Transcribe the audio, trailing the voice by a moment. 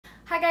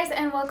Hi guys,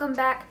 and welcome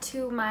back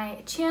to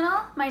my channel.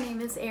 My name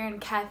is Erin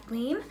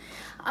Kathleen.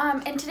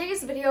 In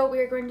today's video we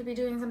are going to be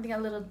doing something a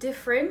little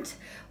different.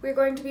 We're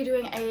going to be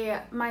doing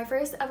my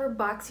first ever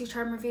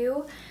BoxyCharm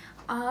review.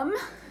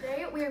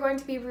 Today we are going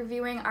to be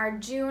reviewing our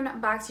June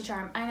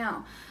BoxyCharm. I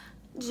know,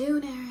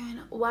 June,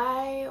 Erin,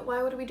 why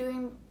would we be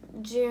doing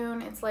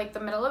June? It's like the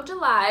middle of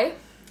July.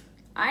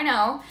 I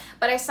know,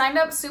 but I signed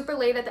up super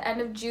late at the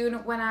end of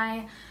June. When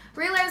I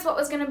realized what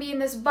was going to be in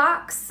this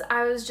box,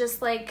 I was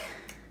just like,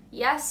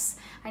 yes,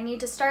 I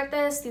need to start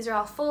this. These are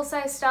all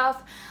full-size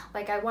stuff.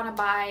 Like, I want to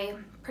buy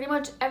pretty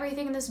much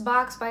everything in this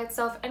box by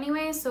itself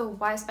anyway, so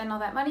why spend all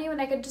that money when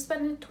I could just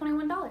spend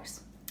 $21?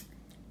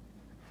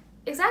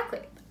 Exactly.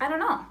 I don't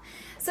know.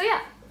 So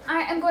yeah,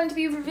 I am going to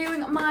be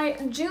reviewing my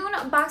June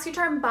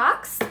BoxyCharm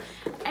box,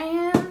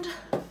 and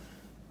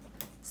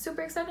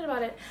super excited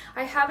about it.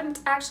 I haven't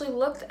actually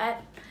looked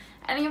at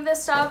any of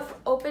this stuff,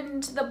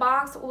 opened the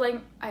box, like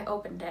I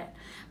opened it,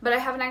 but I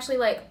haven't actually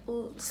like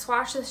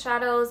swatched the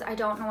shadows. I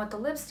don't know what the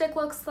lipstick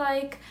looks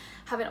like.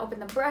 Haven't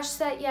opened the brush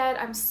set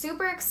yet. I'm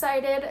super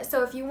excited.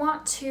 So if you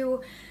want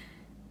to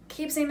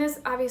keep seeing this,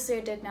 obviously I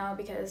did now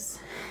because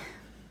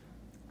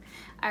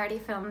I already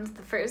filmed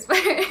the first part.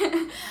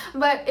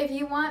 But if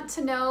you want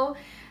to know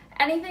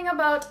anything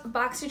about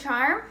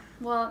BoxyCharm,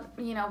 well,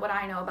 you know what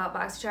I know about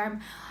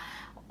BoxyCharm,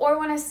 or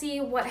want to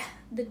see what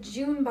the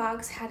June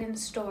box had in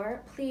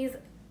store, please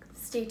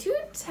stay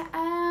tuned.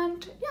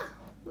 And yeah,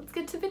 let's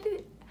get to the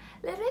video.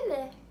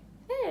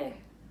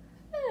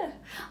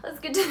 Let's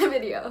get to the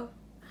video.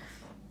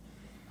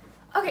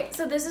 Okay,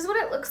 so this is what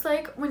it looks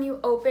like when you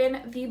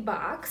open the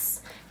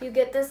box. You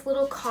get this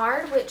little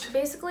card, which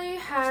basically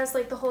has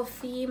like the whole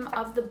theme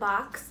of the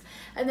box,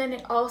 and then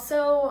it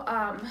also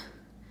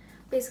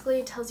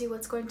basically tells you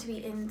what's going to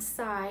be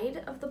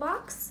inside of the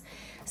box.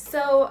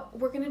 So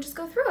we're gonna just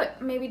go through it,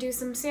 maybe do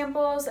some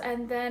samples,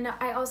 and then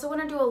I also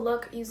want to do a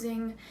look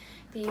using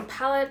the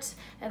palette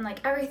and like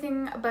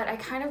everything, but I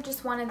kind of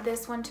just wanted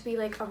this one to be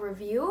like a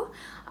review,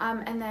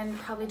 and then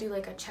probably do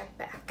like a check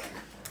back.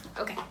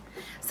 Okay,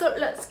 so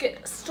let's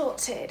get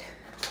started.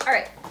 All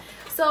right,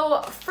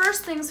 so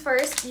first things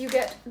first, you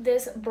get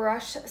this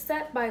brush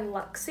set by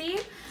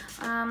Luxie.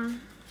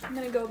 I'm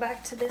gonna go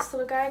back to this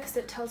little guy because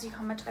it tells you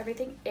how much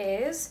everything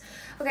is.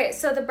 Okay,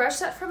 so the brush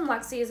set from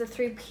Luxie is a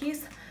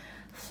 3-piece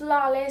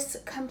flawless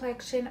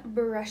complexion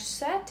brush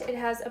set. It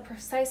has a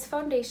precise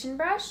foundation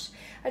brush,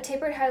 a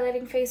tapered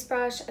highlighting face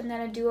brush, and then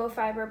a duo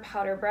fiber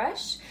powder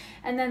brush.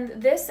 And then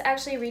this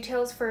actually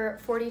retails for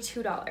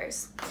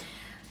 $42.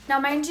 Now,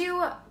 mind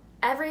you,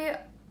 every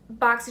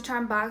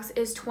BoxyCharm box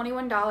is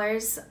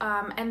 $21,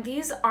 and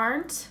these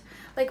aren't,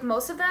 like,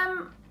 most of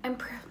them,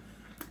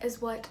 is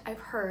what I've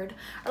heard,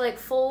 are like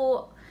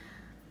full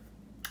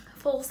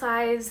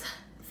size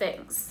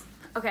things.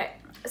 Okay,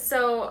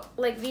 so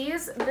like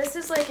this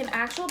is like an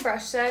actual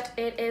brush set.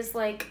 It is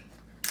like,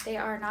 they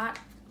are not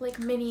like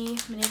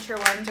miniature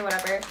ones or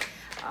whatever.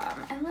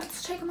 And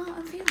let's check them out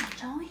and feel them,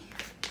 shall we?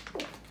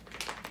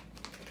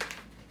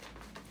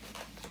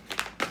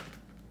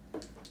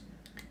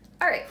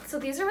 All right, so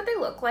these are what they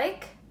look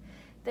like.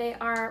 They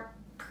are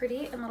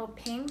pretty and little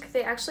pink.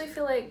 They actually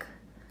feel like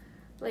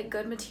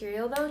good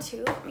material though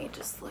too. Let me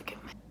just look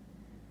at my,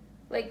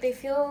 like, they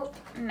feel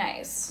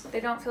nice. They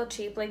don't feel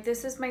cheap. Like,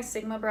 this is my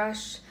Sigma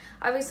brush.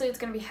 Obviously it's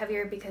gonna be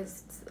heavier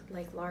because it's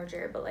like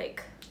larger, but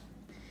like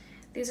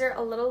these are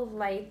a little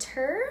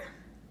lighter,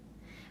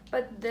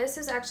 but this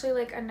is actually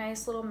like a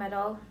nice little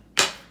metal.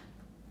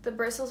 The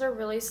bristles are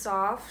really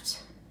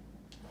soft.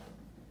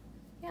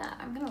 Yeah,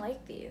 I'm gonna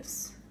like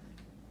these.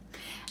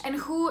 And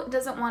who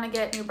doesn't want to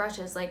get new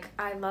brushes? Like,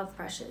 I love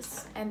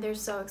brushes and they're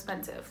so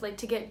expensive. Like,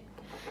 to get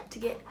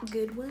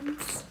good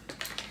ones.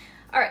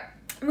 All right,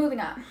 moving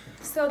on.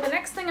 So the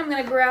next thing I'm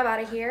gonna grab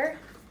out of here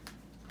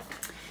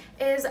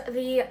is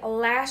the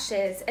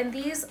lashes, and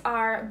these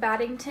are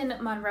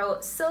Battington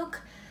Monroe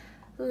silk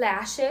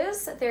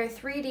lashes. They're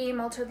 3D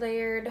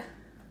multi-layered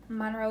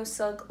Monroe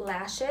silk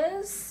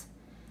lashes,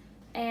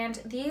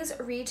 and these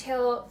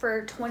retail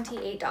for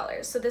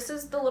 $28. So this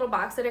is the little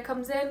box that it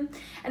comes in.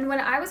 And when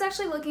I was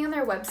actually looking on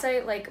their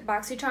website, like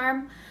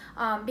BoxyCharm,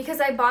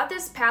 because I bought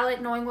this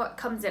palette knowing what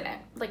comes in it,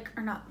 like,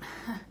 or not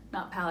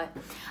palette.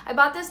 I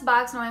bought this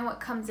box knowing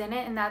what comes in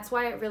it, and that's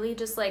why it really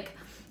just like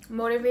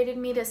motivated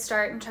me to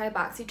start and try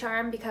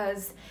BoxyCharm,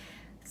 because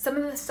some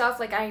of the stuff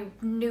like I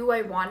knew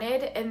I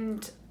wanted,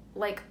 and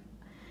like,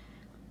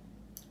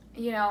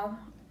 you know,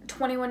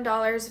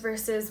 $21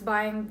 versus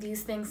buying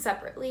these things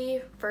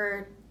separately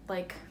for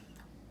like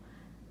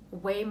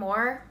way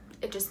more,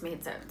 it just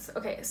made sense.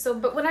 Okay, so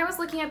but when I was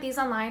looking at these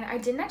online, I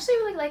didn't actually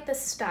really like the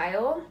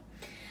style,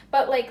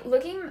 but like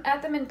looking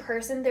at them in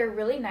person, they're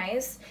really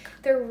nice.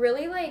 They're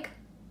really like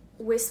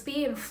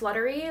wispy and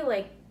fluttery,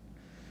 like,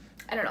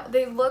 I don't know,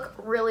 they look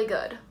really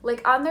good.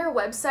 Like on their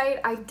website,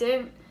 I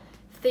didn't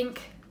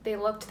think they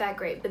looked that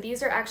great, but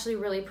these are actually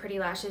really pretty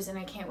lashes and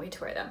I can't wait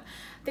to wear them.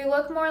 They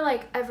look more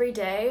like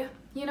everyday,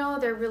 you know,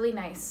 they're really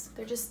nice.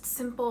 They're just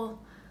simple,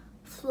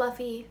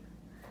 fluffy,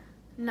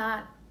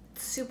 not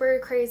super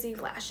crazy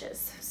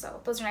lashes.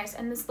 So those are nice.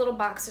 And this little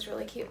box is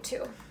really cute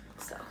too.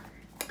 So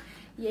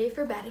yay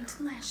for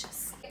Battington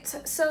lashes.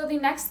 So the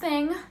next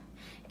thing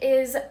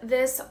is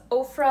this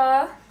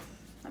OFRA,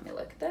 let me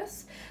look at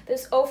this.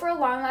 This OFRA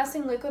Long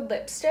Lasting Liquid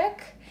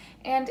Lipstick,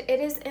 and it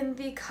is in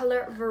the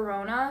color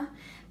Verona.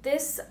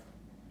 This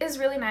is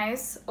really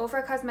nice.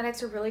 OFRA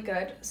cosmetics are really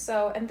good.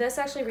 So, and this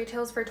actually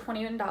retails for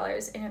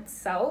 $21 in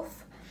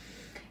itself.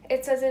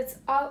 It says it's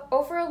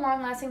OFRA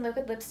Long Lasting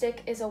Liquid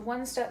Lipstick is a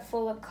one-step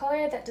full of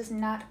color that does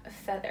not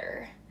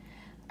feather.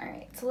 All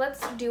right, so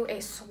let's do a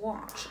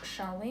swatch,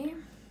 shall we?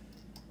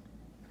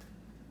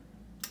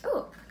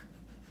 Oh,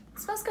 it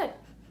smells good.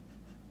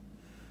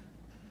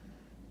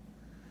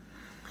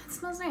 It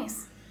smells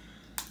nice.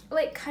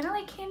 Like, kind of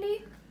like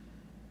candy.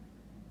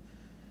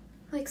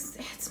 Like,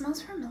 it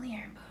smells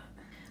familiar, but...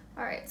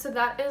 All right, so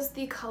that is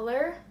the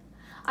color.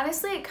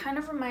 Honestly, it kind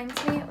of reminds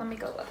me, let me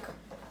go look.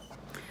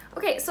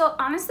 Okay, so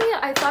honestly,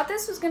 I thought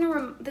this was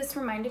gonna, this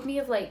reminded me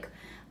of like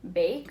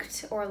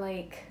baked or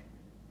like,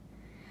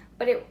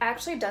 but it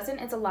actually doesn't.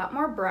 It's a lot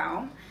more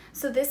brown.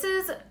 So this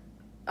is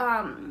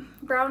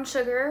Brown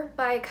Sugar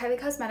by Kylie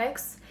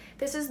Cosmetics.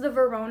 This is the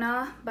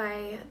Verona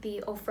by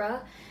the OFRA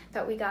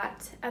that we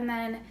got. And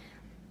then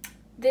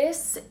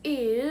this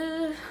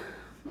is,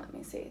 let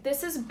me see,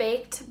 this is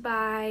Baked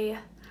by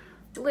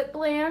Lip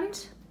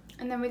Bland.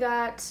 And then we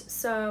got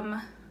some,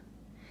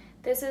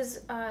 this is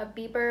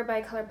Beeper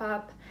by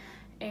ColourPop.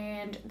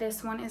 And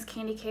this one is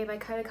Candy K by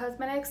Kylie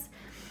Cosmetics.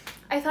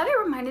 I thought it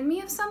reminded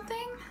me of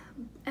something,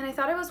 and I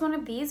thought it was one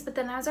of these, but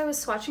then as I was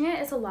swatching it,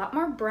 it's a lot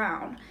more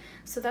brown.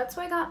 So that's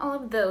why I got all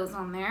of those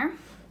on there.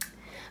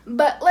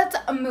 But let's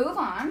move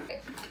on.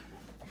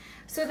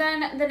 So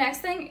then the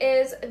next thing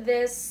is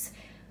this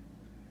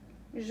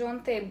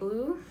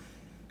JonteBlu.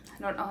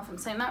 I don't know if I'm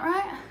saying that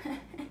right.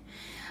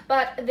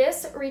 But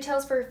this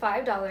retails for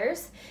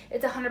 $5.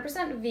 It's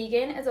 100%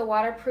 vegan. It's a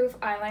waterproof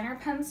eyeliner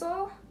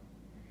pencil.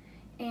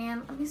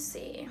 And let me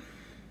see.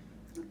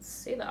 Let's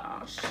see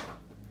that.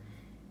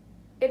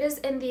 It is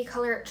in the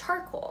color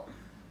Charcoal.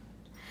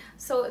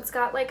 So it's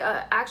got like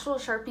a actual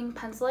sharpening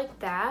pencil like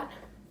that.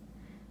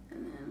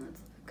 And then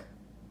let's look.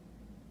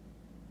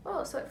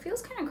 Oh, so it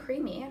feels kind of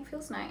creamy. It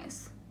feels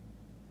nice.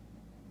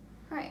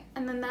 All right,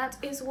 and then that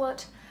is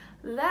what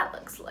that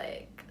looks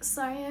like.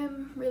 Sorry,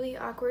 I'm really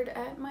awkward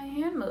at my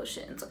hand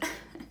motions.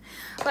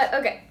 But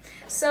okay,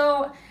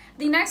 so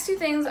the next two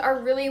things are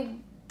really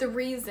the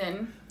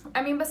reason.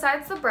 I mean,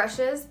 besides the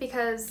brushes,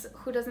 because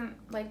who doesn't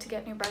like to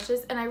get new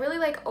brushes? And I really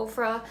like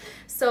OFRA.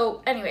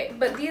 So anyway,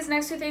 but these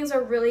next two things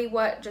are really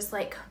what just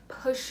like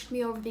pushed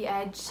me over the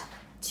edge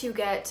to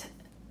get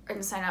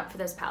and sign up for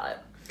this palette.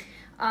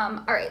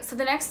 All right, so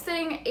the next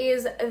thing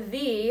is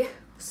the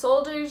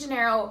Sol de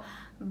Janeiro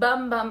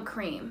Bum Bum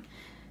Cream.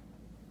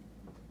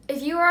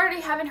 If you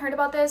already haven't heard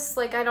about this,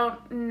 like, I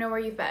don't know where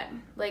you've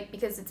been, like,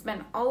 because it's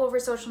been all over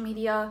social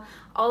media,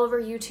 all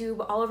over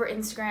YouTube, all over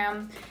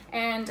Instagram,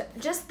 and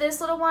just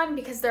this little one,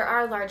 because there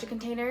are larger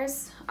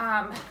containers.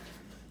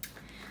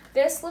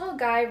 This little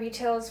guy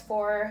retails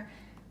for,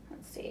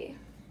 let's see,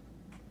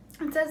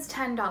 it says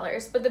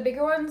 $10, but the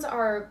bigger ones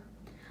are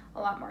a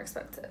lot more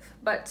expensive.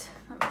 But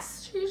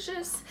it's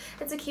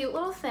a cute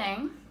little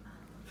thing,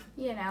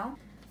 you know.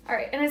 All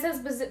right, and it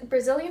says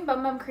Brazilian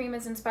Bum Bum Cream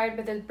is inspired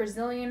by the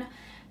Brazilian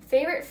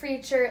favorite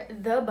feature,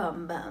 the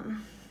Bum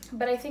Bum.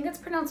 But I think it's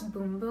pronounced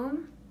Boom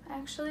Boom,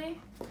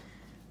 actually.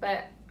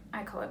 But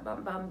I call it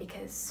Bum Bum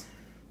because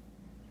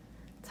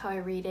that's how I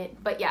read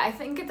it. But yeah, I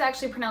think it's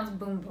actually pronounced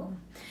Boom Boom.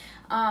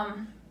 I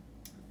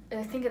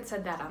think it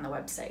said that on the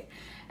website.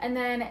 And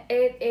then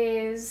it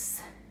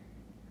is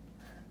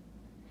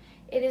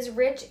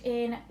rich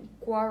in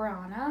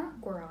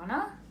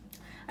guarana,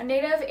 a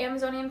native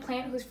Amazonian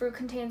plant whose fruit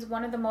contains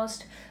one of the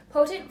most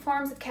potent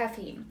forms of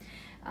caffeine.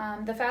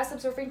 The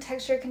fast-absorbing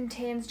texture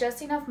contains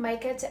just enough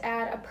mica to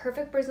add a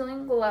perfect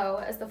Brazilian glow,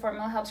 as the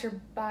formula helps your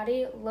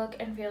body look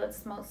and feel its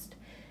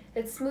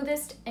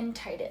smoothest and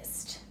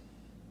tightest.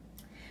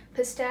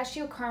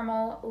 Pistachio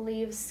caramel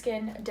leaves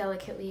skin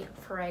delicately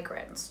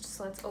fragranced.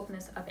 So let's open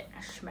this up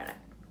and smell it.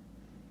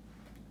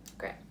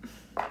 Great.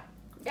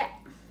 Yeah.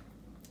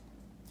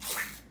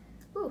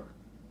 Ooh.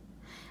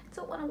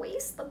 Don't want to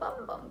waste the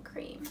Bum Bum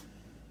Cream.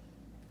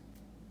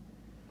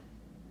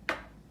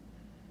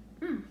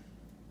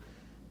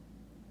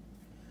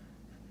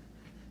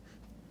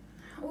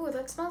 Oh,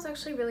 that smells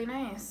actually really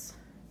nice.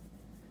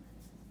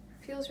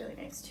 Feels really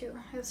nice too.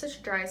 I have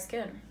such dry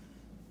skin.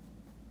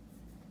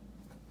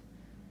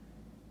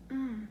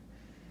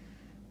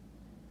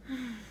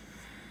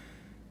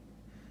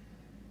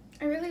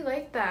 I really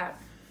like that.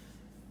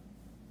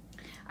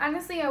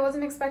 Honestly, I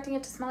wasn't expecting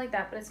it to smell like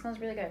that, but it smells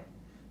really good.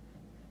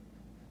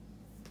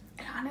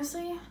 It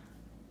honestly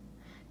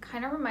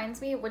kind of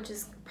reminds me, which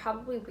is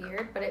probably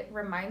weird, but it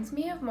reminds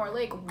me of more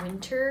like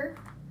winter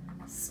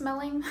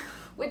smelling,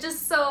 which is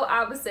so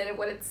opposite of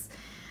what it's,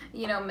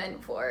 you know,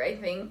 meant for, I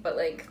think. But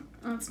like,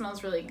 it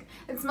smells really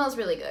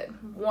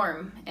good,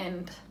 warm,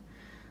 and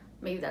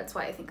maybe that's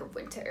why I think of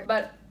winter.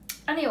 But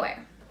anyway,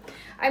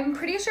 I'm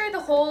pretty sure the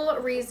whole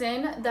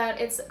reason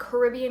that it's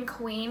Caribbean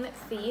Queen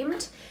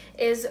themed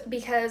is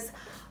because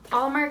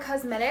Alamar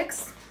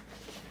Cosmetics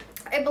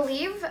I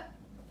believe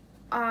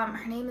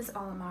her name is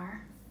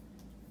Alamar.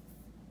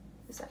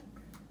 Is that?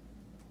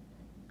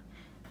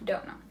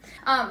 Don't know.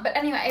 But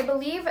anyway, I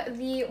believe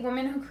the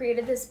woman who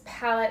created this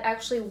palette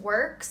actually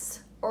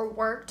works or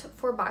worked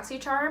for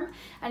BoxyCharm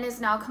and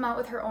has now come out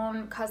with her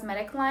own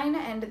cosmetic line,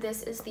 and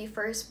this is the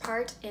first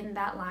part in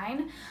that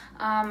line.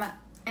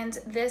 And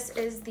this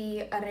is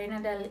the Reina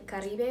del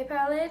Caribe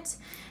palette.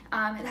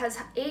 It has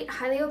 8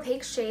 highly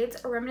opaque shades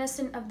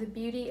reminiscent of the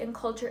beauty and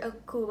culture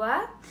of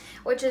Cuba,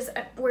 which is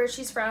where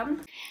she's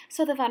from.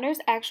 So the founder's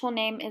actual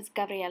name is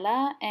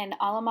Gabriela, and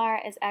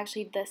Alamar is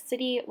actually the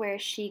city where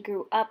she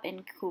grew up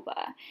in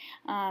Cuba.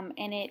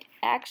 And it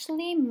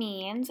actually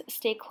means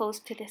stay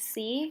close to the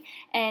sea,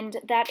 and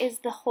that is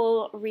the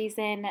whole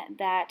reason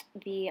that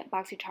the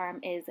BoxyCharm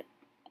is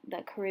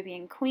the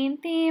Caribbean Queen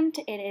themed.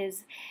 It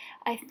is,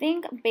 I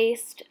think,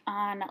 based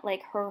on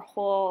like her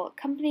whole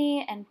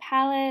company and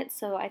palette,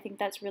 so I think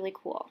that's really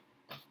cool.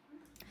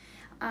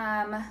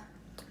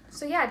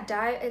 So yeah,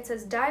 it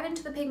says dive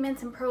into the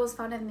pigments and pearls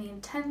found in the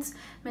intense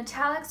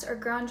metallics or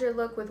ground your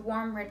look with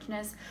warm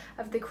richness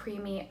of the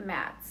creamy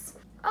mattes.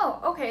 Oh,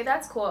 okay,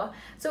 that's cool.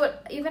 So it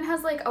even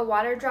has like a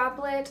water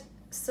droplet,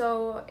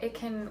 so it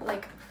can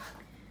like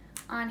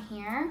on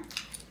here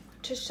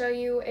to show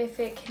you if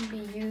it can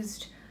be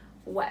used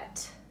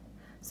wet.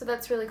 So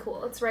that's really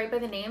cool. It's right by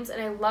the names, and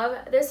I love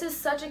this. Is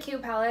such a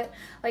cute palette.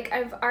 Like,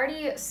 I've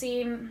already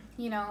seen,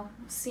 you know,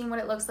 what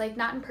it looks like,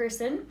 not in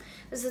person.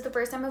 This is the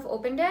first time I've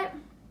opened it,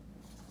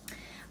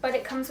 but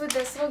it comes with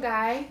this little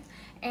guy,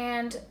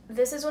 and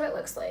this is what it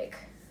looks like.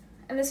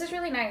 And this is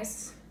really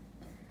nice.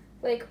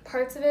 Like,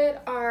 parts of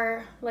it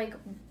are like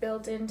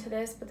built into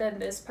this, but then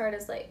this part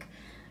is like,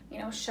 you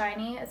know,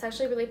 shiny. It's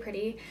actually really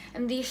pretty,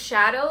 and these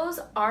shadows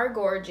are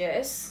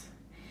gorgeous.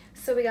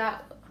 So we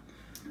got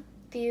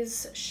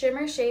these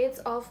shimmer shades,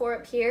 all 4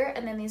 up here,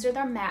 and then these are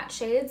their matte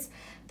shades.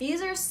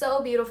 These are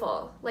so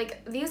beautiful.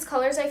 Like, these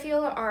colors I feel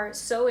are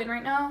so in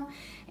right now,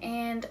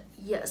 and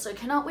yes, I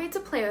cannot wait to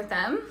play with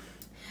them.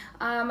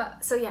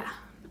 So yeah,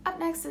 up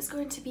next is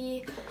going to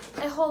be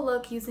a whole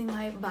look using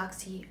my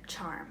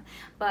BoxyCharm,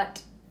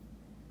 but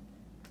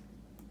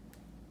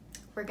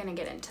we're gonna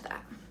get into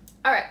that.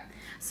 All right,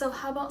 so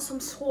how about some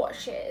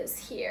swatches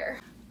here?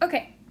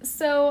 Okay,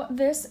 so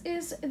this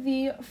is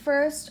the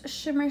first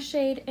shimmer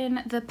shade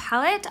in the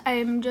palette.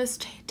 I'm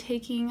just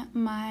taking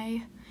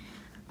my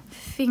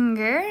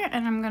finger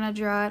and I'm gonna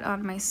draw it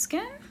on my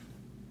skin.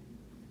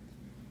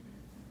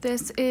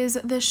 This is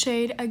the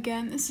shade,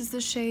 again, this is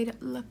the shade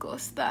La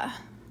Costa.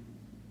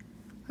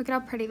 Look at how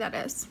pretty that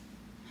is.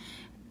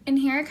 In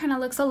here it kind of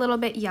looks a little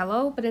bit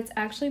yellow, but it's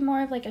actually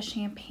more of like a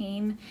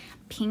champagne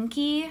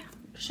pinky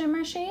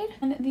shimmer shade.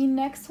 And the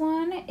next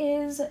one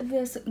is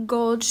this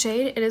gold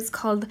shade. It is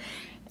called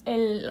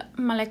El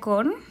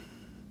Malecón,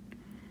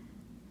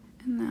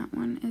 and that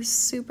one is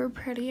super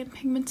pretty and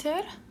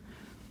pigmented.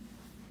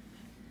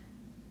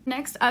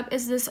 Next up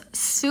is this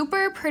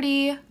super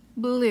pretty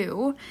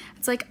blue.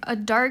 It's like a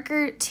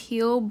darker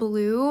teal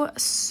blue,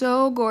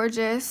 so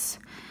gorgeous.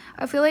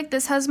 I feel like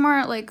this has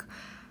more like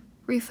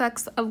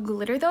reflects of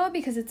glitter though,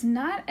 because it's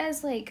not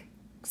as like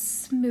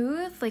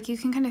smooth, like you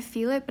can kind of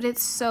feel it, but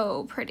it's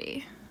so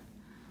pretty.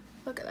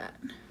 Look at that.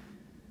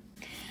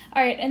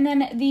 All right, and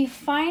then the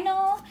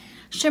final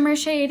shimmer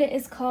shade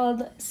is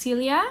called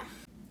Celia,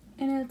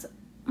 and it's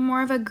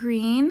more of a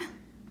green.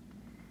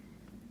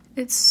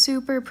 It's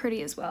super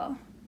pretty as well.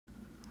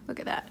 Look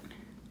at that.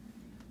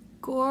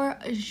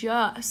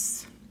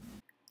 Gorgeous.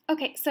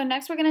 Okay, so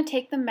next we're gonna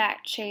take the matte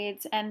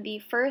shades, and the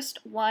first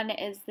one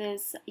is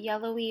this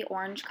yellowy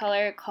orange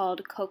color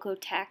called Cocoa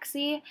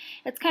Taxi.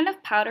 It's kind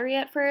of powdery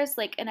at first,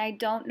 like, and I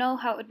don't know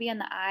how it would be on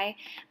the eye,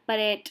 but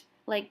it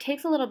like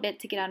takes a little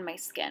bit to get on my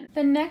skin.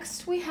 Then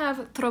next we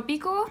have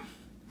Tropico,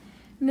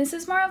 and this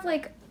is more of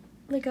like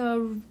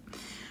a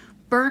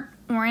burnt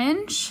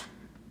orange.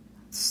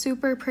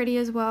 Super pretty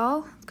as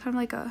well. It's kind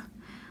of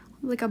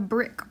like a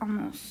brick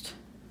almost.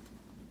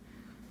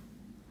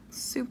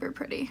 Super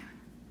pretty.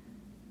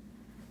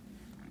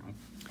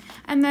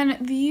 And then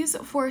these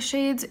 4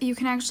 shades you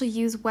can actually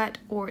use wet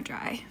or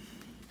dry.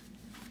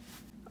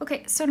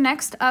 Okay, so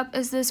next up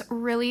is this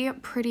really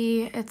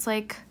pretty, it's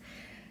like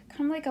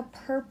kind of like a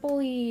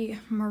purpley,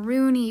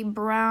 maroony,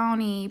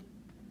 browny,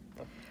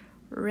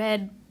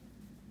 red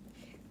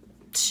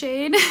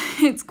shade.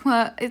 It's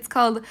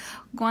called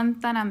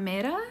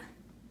Guantanamera,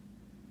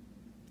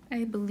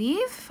 I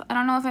believe. I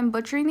don't know if I'm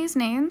butchering these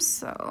names,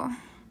 so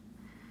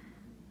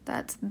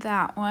that's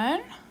that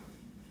one.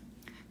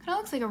 Kind of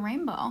looks like a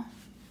rainbow.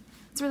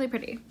 It's really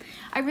pretty.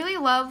 I really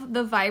love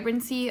the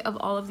vibrancy of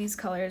all of these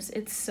colors.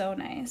 It's so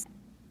nice.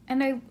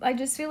 And I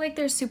just feel like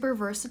they're super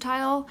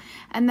versatile.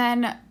 And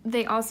then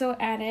they also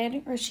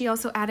added, or she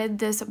also added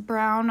this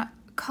brown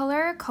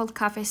color called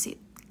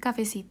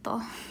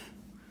Cafecito,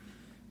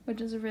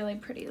 which is really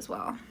pretty as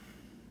well.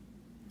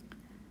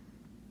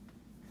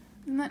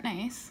 Isn't that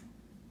nice?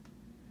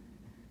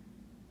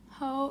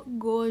 How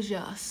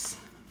gorgeous.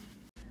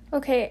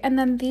 Okay, and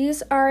then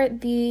these are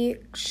the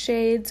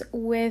shades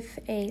with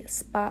a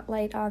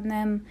spotlight on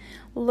them.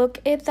 Look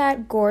at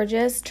that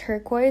gorgeous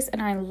turquoise,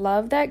 and I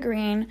love that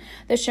green.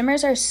 The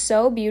shimmers are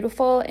so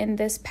beautiful in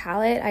this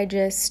palette.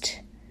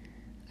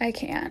 I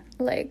can't,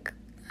 like,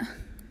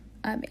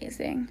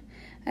 amazing.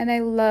 And I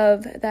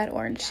love that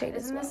orange shade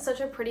as well. Isn't this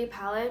such a pretty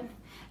palette?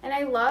 And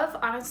I love,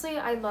 honestly,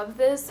 I love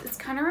this. It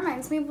kind of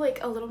reminds me of like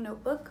a little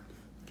notebook,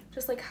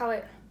 just like how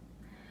it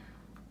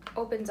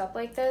opens up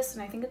like this,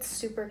 and I think it's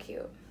super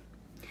cute.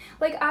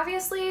 Like,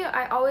 obviously,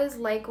 I always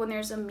like when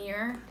there's a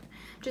mirror,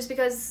 just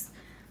because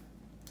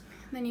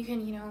then you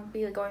can, you know,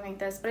 be like going like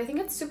this. But I think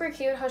it's super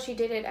cute how she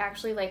did it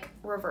actually like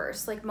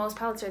reverse. Like most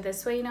palettes are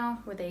this way, you know,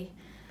 where they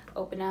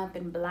open up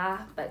and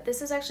blah. But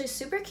this is actually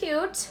super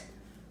cute.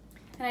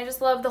 And I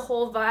just love the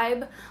whole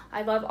vibe.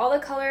 I love all the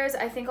colors.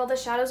 I think all the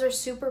shadows are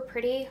super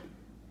pretty.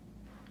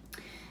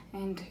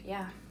 And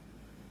yeah.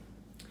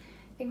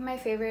 I think my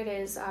favorite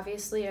is,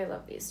 obviously, I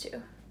love these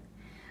two.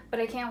 But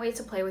I can't wait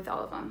to play with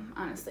all of them,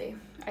 honestly.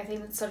 I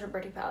think it's such a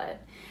pretty palette.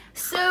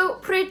 So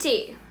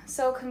pretty.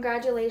 So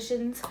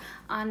congratulations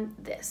on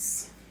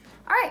this.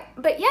 All right,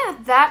 but yeah,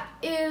 that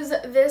is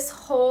this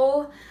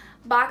whole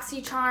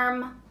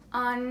BoxyCharm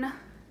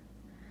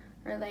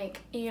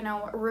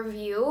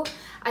review.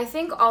 I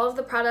think all of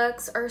the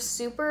products are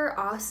super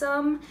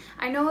awesome.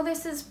 I know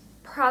this is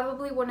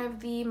probably one of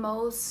the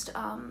most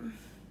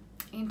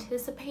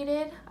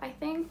anticipated, I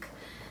think,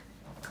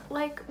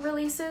 like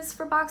releases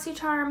for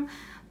BoxyCharm.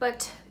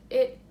 But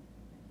it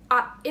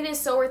is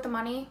so worth the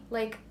money.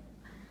 Like,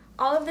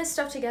 all of this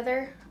stuff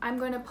together, I'm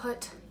going to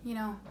put, you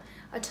know,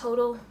 a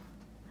total,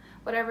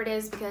 whatever it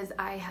is, because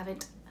I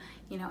haven't,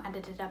 you know,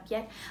 edited it up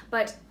yet.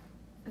 But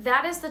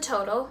that is the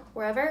total,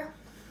 whatever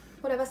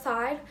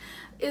side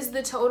is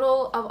the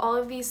total of all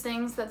of these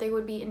things that they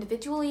would be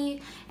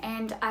individually,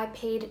 and I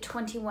paid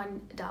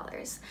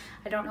 $21.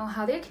 I don't know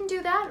how they can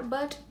do that,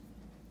 but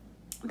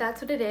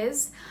that's what it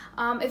is.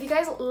 If you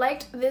guys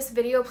liked this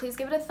video, please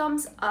give it a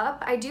thumbs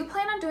up. I do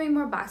plan on doing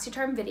more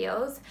BoxyCharm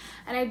videos,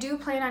 and I do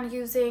plan on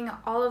using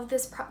all of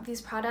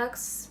these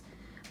products,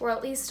 or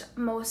at least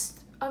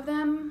most of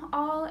them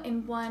all,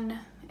 in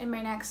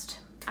my next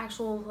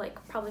actual,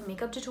 like, probably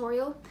makeup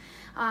tutorial.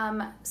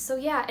 So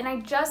yeah, and I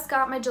just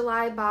got my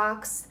July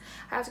box.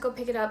 I have to go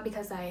pick it up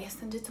because I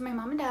sent it to my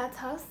mom and dad's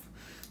house,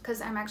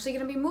 because I'm actually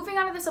going to be moving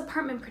out of this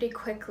apartment pretty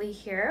quickly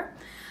here.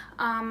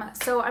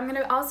 So I'm going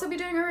to also be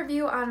doing a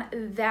review on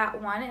that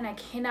one, and I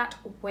cannot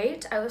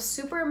wait. I was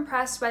super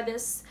impressed by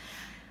this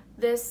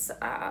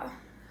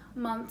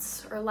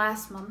month's, or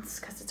last month's,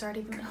 because it's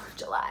already the middle of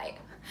July.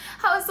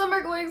 How is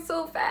summer going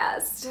so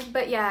fast?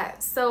 But yeah,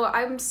 so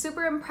I'm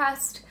super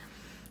impressed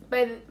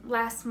by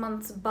last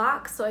month's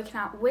box, so I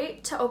cannot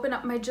wait to open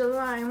up my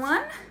July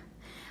one.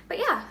 But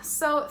yeah,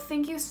 so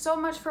thank you so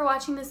much for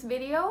watching this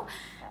video.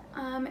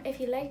 If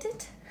you liked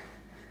it,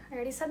 I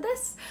already said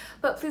this,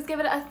 but please give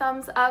it a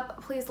thumbs up,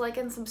 please like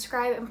and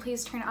subscribe, and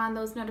please turn on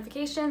those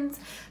notifications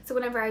so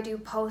whenever I do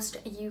post,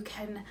 you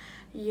can,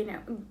 you know,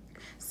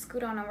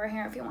 scoot on over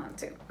here if you want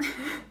to.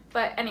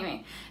 But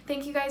anyway,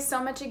 thank you guys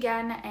so much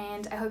again,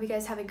 and I hope you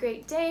guys have a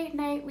great day,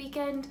 night,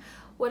 weekend,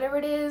 whatever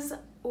it is,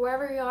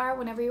 wherever you are,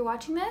 whenever you're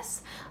watching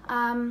this.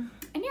 And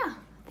yeah,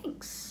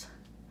 thanks.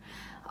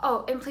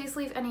 Oh, and please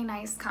leave any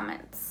nice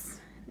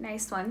comments,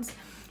 nice ones,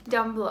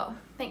 down below.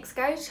 Thanks,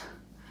 guys.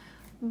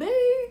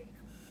 Bye.